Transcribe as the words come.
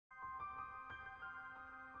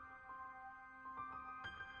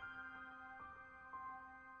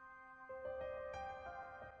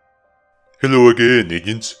Hello again,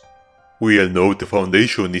 agents. We all know the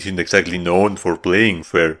Foundation isn't exactly known for playing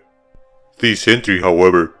fair. This entry,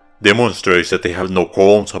 however, demonstrates that they have no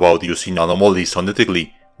qualms about using anomalies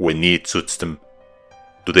unethically when need suits them.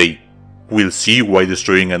 Today, we'll see why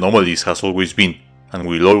destroying anomalies has always been, and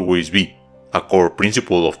will always be, a core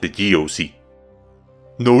principle of the GOC.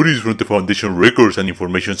 Notice from the Foundation Records and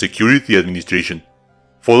Information Security Administration,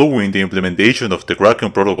 following the implementation of the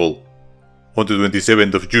Kraken Protocol, on the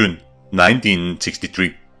 27th of June,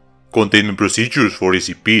 1963, containment procedures for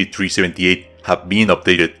SCP-378 have been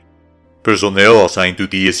updated. Personnel assigned to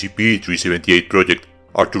the SCP-378 project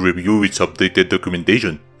are to review its updated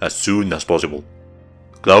documentation as soon as possible.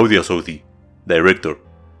 Claudia Southey, Director,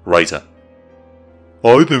 RISA.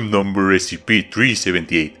 Item number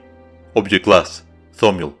SCP-378. Object Class,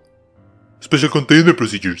 Thaumiel. Special Containment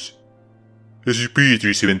Procedures.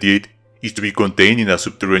 SCP-378 is to be contained in a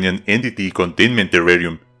subterranean entity containment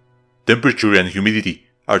terrarium. Temperature and humidity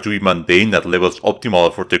are to be maintained at levels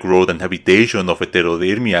optimal for the growth and habitation of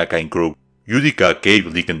Heterodermia cancro, Utica cave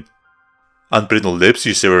lichen, and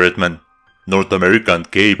Prenolepsis everettman, North American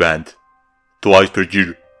cave ant. Twice per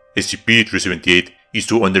year, SCP-378 is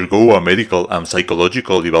to undergo a medical and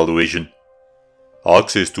psychological evaluation.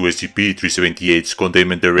 Access to SCP-378's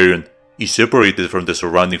containment terrarium is separated from the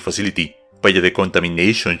surrounding facility by a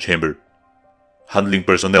decontamination chamber. Handling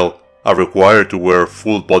personnel are required to wear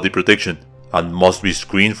full body protection and must be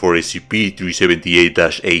screened for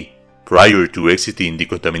SCP-378-A prior to exiting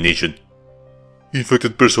decontamination.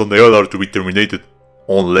 Infected personnel are to be terminated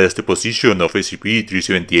unless the position of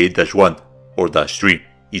SCP-378-1 or -3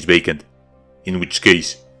 is vacant, in which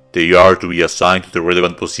case they are to be assigned to the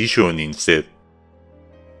relevant position instead.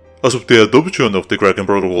 As of the adoption of the Kraken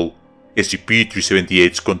Protocol,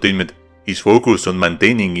 SCP-378's containment is focused on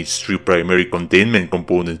maintaining its three primary containment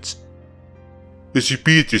components.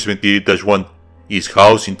 SCP-378-1 is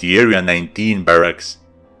housed in the Area 19 barracks.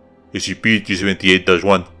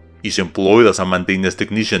 SCP-378-1 is employed as a maintenance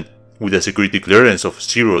technician with a security clearance of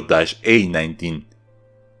 0-A19.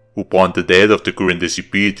 Upon the death of the current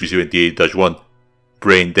SCP-378-1,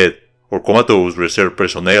 brain dead or comatose reserve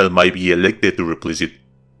personnel might be elected to replace it.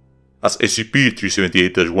 As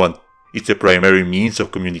SCP-378-1 is the primary means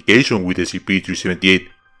of communication with SCP-378,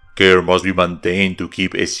 care must be maintained to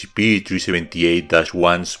keep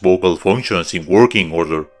SCP-378-1's vocal functions in working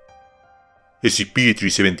order.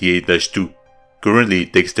 SCP-378-2 currently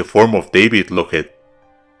takes the form of David Lockhead,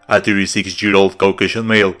 a 36-year-old Caucasian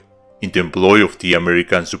male in the employ of the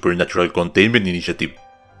American Supernatural Containment Initiative,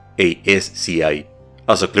 ASCI,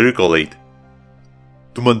 as a clerical aide.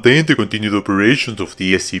 To maintain the continued operations of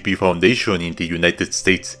the SCP Foundation in the United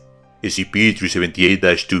States,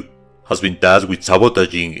 SCP-378-2 has been tasked with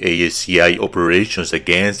sabotaging ASCI operations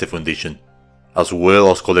against the Foundation, as well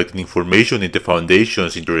as collecting information in the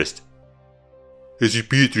Foundation's interest.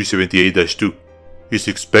 SCP-378-2 is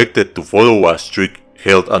expected to follow a strict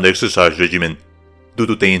health and exercise regimen due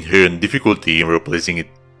to the inherent difficulty in replacing it.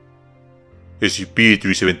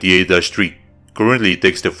 SCP-378-3 currently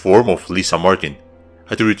takes the form of Lisa Martin,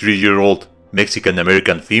 a 33-year-old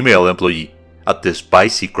Mexican-American female employee at the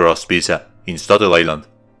Spicy Cross Pizza in Staten Island.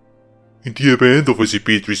 In the event of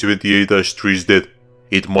SCP-378-3's death,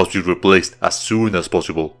 it must be replaced as soon as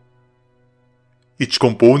possible. Each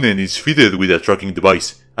component is fitted with a tracking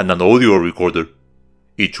device and an audio recorder.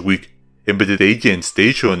 Each week, embedded agents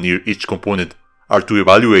stationed near each component are to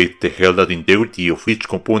evaluate the health and integrity of each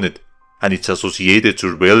component and its associated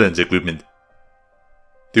surveillance equipment.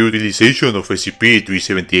 The utilization of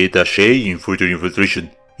SCP-378-A in further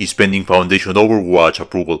infiltration is pending Foundation Overwatch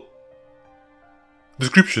approval.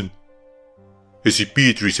 Description: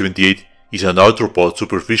 SCP-378 is an arthropod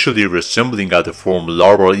superficially resembling a deformed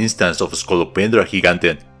larval instance of Scolopendra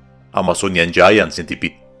gigantean, Amazonian giant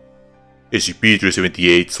centipede.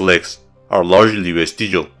 SCP-378's legs are largely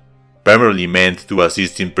vestigial, primarily meant to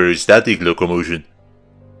assist in peristatic locomotion.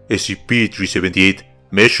 SCP-378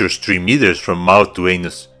 measures 3 meters from mouth to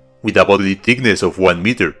anus, with a bodily thickness of 1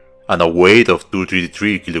 meter and a weight of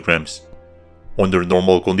 233 kilograms. Under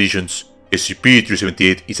normal conditions,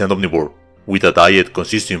 SCP-378 is an omnivore, with a diet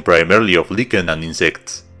consisting primarily of lichen and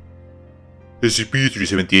insects.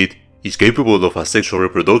 SCP-378 is capable of asexual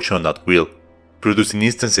reproduction at will, producing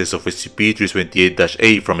instances of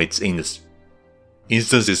SCP-378-A from its anus.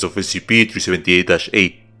 Instances of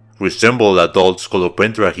SCP-378-A resemble adult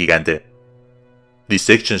Scolopendra gigantea. This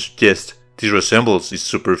section suggests this resemblance is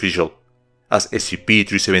superficial, as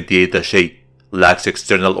SCP-378-A lacks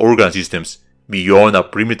external organ systems beyond a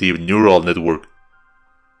primitive neural network.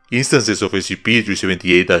 Instances of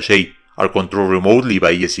SCP-378-A are controlled remotely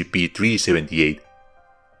by SCP-378.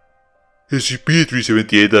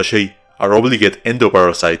 SCP-378-A are obligate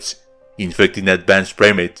endoparasites, infecting advanced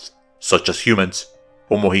primates such as humans,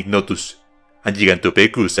 Homo ignotus, and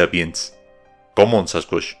Gigantopithecus sapiens, common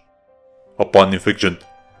Sasquatch. Upon infection,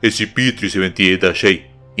 SCP-378-A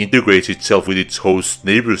integrates itself with its host's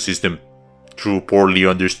nervous system through poorly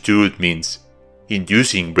understood means,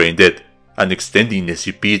 inducing brain death and extending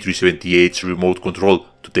SCP-378's remote control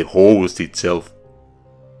to the host itself.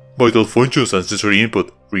 Vital functions and sensory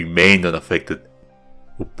input remain unaffected.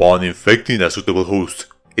 Upon infecting a suitable host,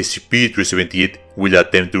 SCP-378 will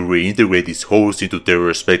attempt to reintegrate its host into their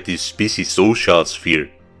respective species' social sphere.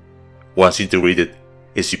 Once integrated,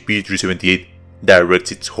 SCP-378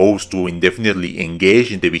 directs its host to indefinitely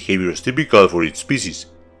engage in the behaviors typical for its species,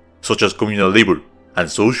 such as communal labor and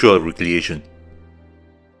social recreation.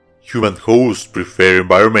 Human hosts prefer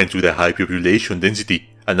environments with a high population density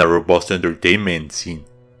and a robust entertainment scene.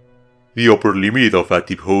 The upper limit of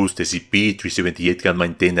active hosts SCP-378 can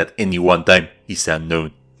maintain at any one time is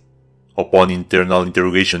unknown. Upon internal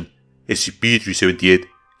interrogation, SCP-378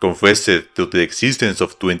 confessed to the existence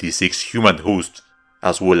of 26 human hosts,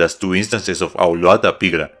 as well as 2 instances of Aulata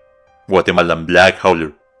pigra, Guatemalan black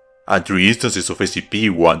howler, and 3 instances of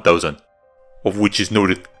SCP-1000, of which is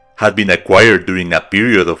noted had been acquired during a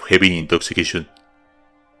period of heavy intoxication.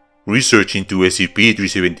 Research into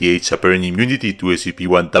SCP-378's apparent immunity to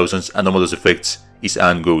SCP-1000's anomalous effects is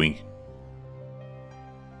ongoing.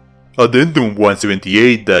 Addendum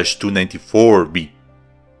 178-294-B,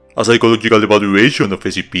 a psychological evaluation of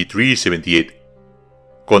SCP-378,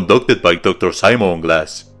 conducted by Dr. Simon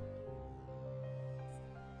Glass.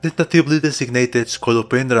 Tentatively designated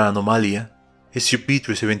Scolopendra anomalia,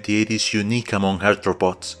 SCP-378 is unique among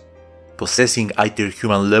arthropods, possessing either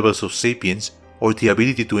human levels of sapience or the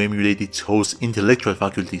ability to emulate its host's intellectual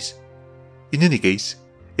faculties. In any case,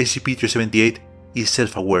 SCP-378 is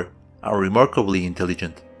self-aware and remarkably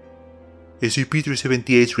intelligent.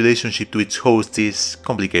 SCP-378's relationship to its host is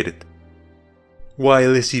complicated.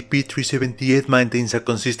 While SCP-378 maintains a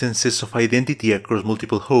consistent sense of identity across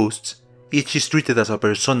multiple hosts, each is treated as a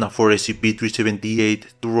persona for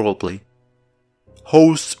SCP-378 to roleplay.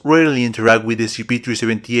 Hosts rarely interact with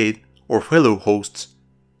SCP-378 or fellow hosts,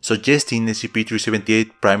 suggesting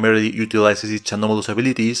SCP-378 primarily utilizes its anomalous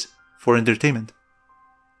abilities for entertainment.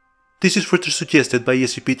 This is further suggested by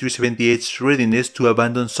SCP-378's readiness to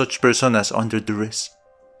abandon such personas under duress.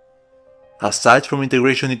 Aside from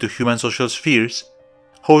integration into human social spheres,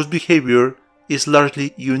 host behavior is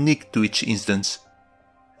largely unique to each instance.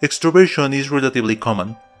 Extroversion is relatively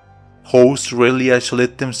common. Hosts rarely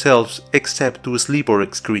isolate themselves except to sleep or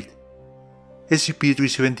excrete.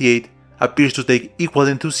 SCP-378 appears to take equal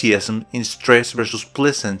enthusiasm in stress versus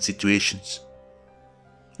pleasant situations.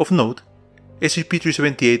 Of note,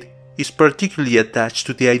 SCP-378 is particularly attached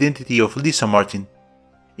to the identity of Lisa Martin.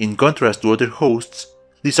 In contrast to other hosts,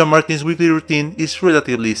 Lisa Martin's weekly routine is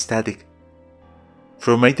relatively static.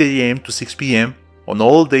 From 8 AM to 6 PM, on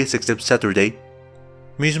all days except Saturday,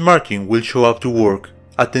 Miss Martin will show up to work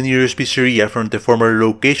at the nearest pizzeria from the former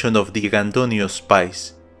location of the Antonio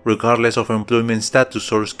Spice, regardless of employment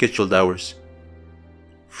status or scheduled hours.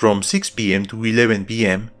 From 6 PM to 11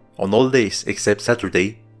 PM, on all days except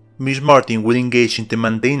Saturday, Miss Martin will engage in the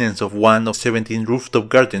maintenance of one of 17 rooftop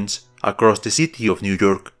gardens across the city of New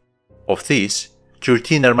York. Of these,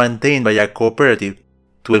 13 are maintained by a cooperative,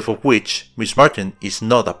 12 of which Miss Martin is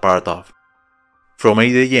not a part of. From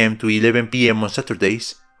 8 AM to 11 PM on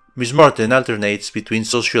Saturdays, Miss Martin alternates between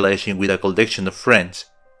socializing with a collection of friends,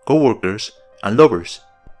 co-workers, and lovers,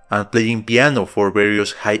 and playing piano for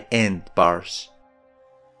various high-end bars.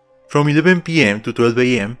 From 11 PM to 12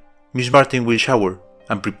 AM, Miss Martin will shower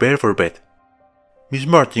and prepare for bed. Miss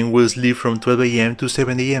Martin will sleep from 12 AM to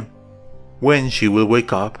 7 AM, when she will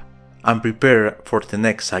wake up and prepare for the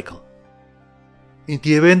next cycle. In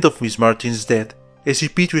the event of Miss Martin's death,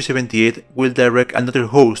 SCP-378 will direct another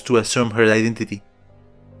host to assume her identity.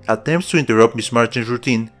 Attempts to interrupt Miss Martin's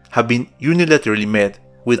routine have been unilaterally met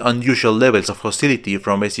with unusual levels of hostility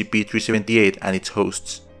from SCP-378 and its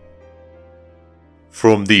hosts.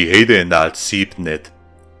 From the Hayden at SCP-net,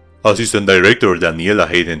 Assistant Director Daniela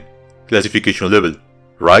Hayden, Classification Level,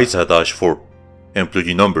 RISA-4,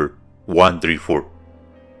 Employee Number 134.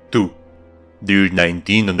 2. Dear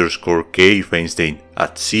 19_K Feinstein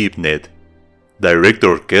at SCP-net,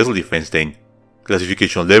 Director Kesley Feinstein,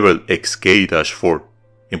 Classification Level XK-4,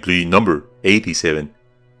 Employee Number 87.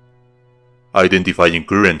 Identifying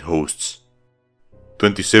current hosts.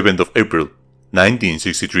 27th of April,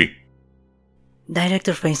 1963.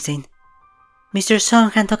 Director Feinstein, Mr.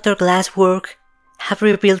 Song and Dr. Glass' work have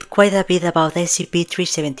revealed quite a bit about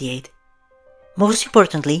SCP-378. Most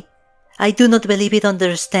importantly, I do not believe it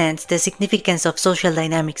understands the significance of social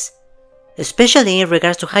dynamics, especially in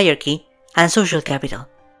regards to hierarchy and social capital.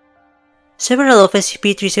 Several of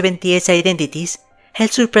SCP-378's identities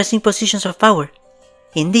held surprising positions of power.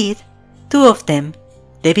 Indeed, two of them,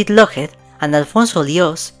 David Lockheed and Alfonso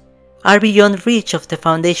Lios, are beyond reach of the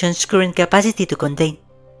Foundation's current capacity to contain.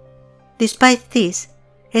 Despite this,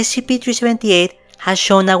 SCP-378 has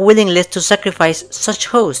shown a willingness to sacrifice such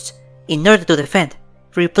hosts in order to defend,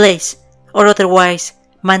 replace, or otherwise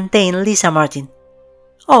maintain Lisa Martin.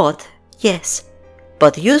 Odd, yes,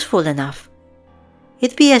 but useful enough.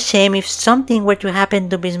 It'd be a shame if something were to happen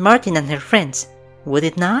to Miss Martin and her friends, would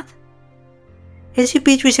it not?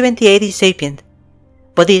 SCP-378 is sapient,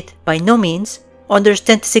 but it, by no means,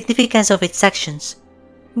 understands the significance of its actions.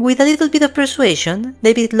 With a little bit of persuasion,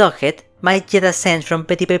 David Lockheed might get a sense from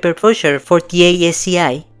petty paper pusher for the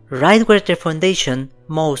ASCI, right where the Foundation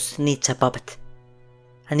most needs a puppet.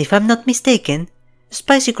 And if I'm not mistaken,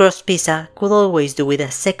 Spicy Crust Pizza could always do with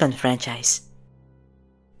a second franchise.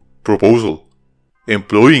 Proposal: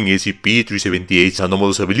 employing SCP-378's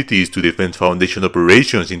anomalous abilities to defend Foundation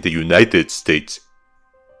operations in the United States.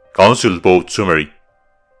 Council vote summary.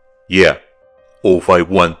 Yeah.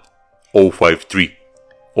 051, 053,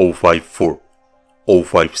 054,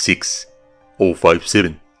 056,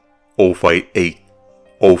 057, 058,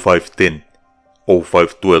 0510,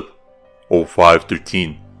 0512,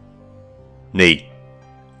 0513. Nay.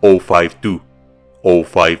 052,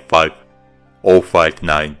 055,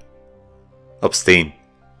 059. Abstain.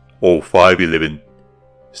 0511.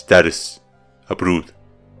 Status: approved.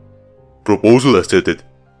 Proposal accepted.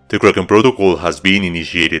 The Kraken Protocol has been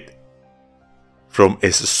initiated. From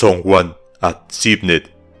S. Song-1 at SCP-net.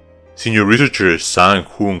 Senior Researcher Sang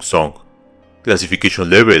Hung Song. Classification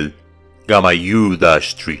Level Gamma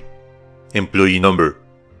U-3. Employee Number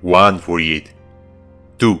 148.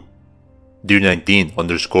 2. Dear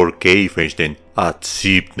 19_K Feinstein at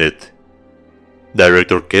SCP-net.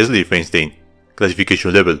 Director Kesley Feinstein.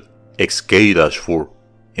 Classification Level XK-4.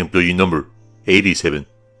 Employee Number 87.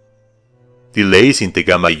 Delays in the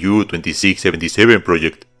Gamma U-2677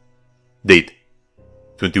 project. Date: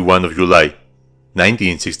 21 of July,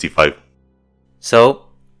 1965. So,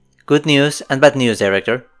 good news and bad news,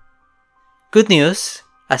 Director. Good news,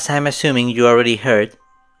 as I'm assuming you already heard,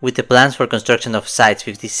 with the plans for construction of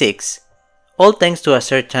Site-56, all thanks to a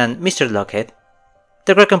certain Mr. Lockheed,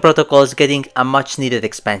 the Kraken Protocol is getting a much-needed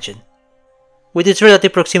expansion. With its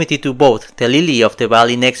relative proximity to both the Lily of the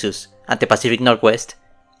Valley Nexus and the Pacific Northwest,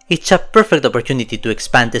 it's a perfect opportunity to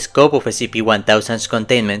expand the scope of SCP-1000's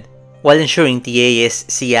containment while ensuring the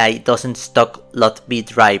ASCI doesn't stock Lot B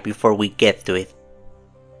dry before we get to it.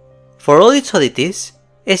 For all its oddities,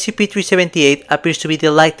 SCP-378 appears to be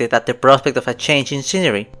delighted at the prospect of a change in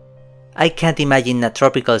scenery. I can't imagine a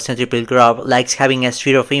tropical centipede grub likes having a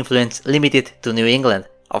sphere of influence limited to New England,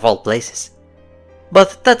 of all places.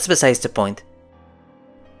 But that's besides the point.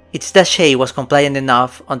 Its dache was compliant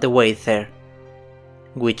enough on the way there.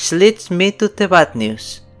 Which leads me to the bad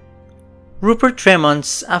news. Rupert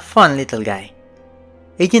Tremont's a fun little guy.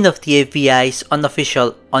 Agent of the FBI's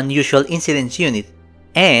unofficial Unusual Incidents Unit,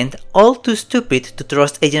 and all too stupid to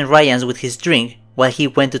trust Agent Ryans with his drink while he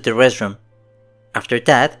went to the restroom. After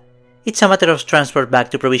that, it's a matter of transport back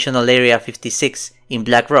to Provisional Area 56 in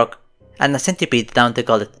Black Rock and a centipede down the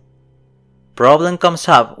gullet. Problem comes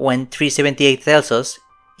up when 378 tells us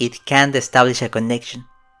it can't establish a connection.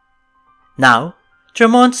 Now,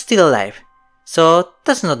 Tremont's still alive, so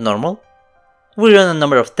that's not normal. We run a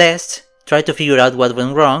number of tests, try to figure out what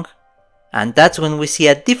went wrong, and that's when we see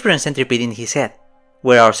a different centipede in his head,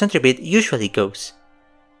 where our centipede usually goes.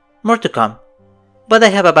 More to come, but I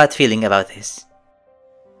have a bad feeling about this.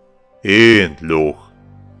 End log.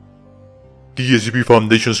 The SCP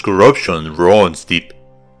Foundation's corruption runs deep.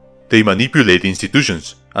 They manipulate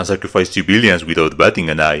institutions and sacrifice civilians without batting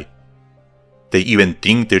an eye. They even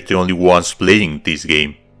think they're the only ones playing this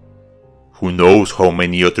game. Who knows how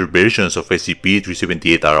many other versions of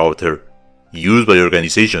SCP-378 are out there, used by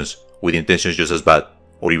organizations with intentions just as bad,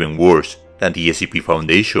 or even worse, than the SCP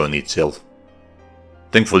Foundation itself.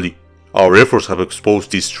 Thankfully, our efforts have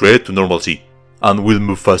exposed this threat to normalcy, and will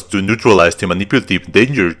move fast to neutralize the manipulative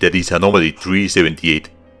danger that is Anomaly 378.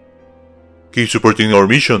 Keep supporting our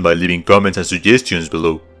mission by leaving comments and suggestions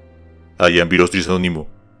below. I am Virostris Anonimo,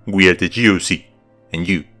 we are the GOC, and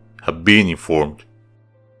you have been informed.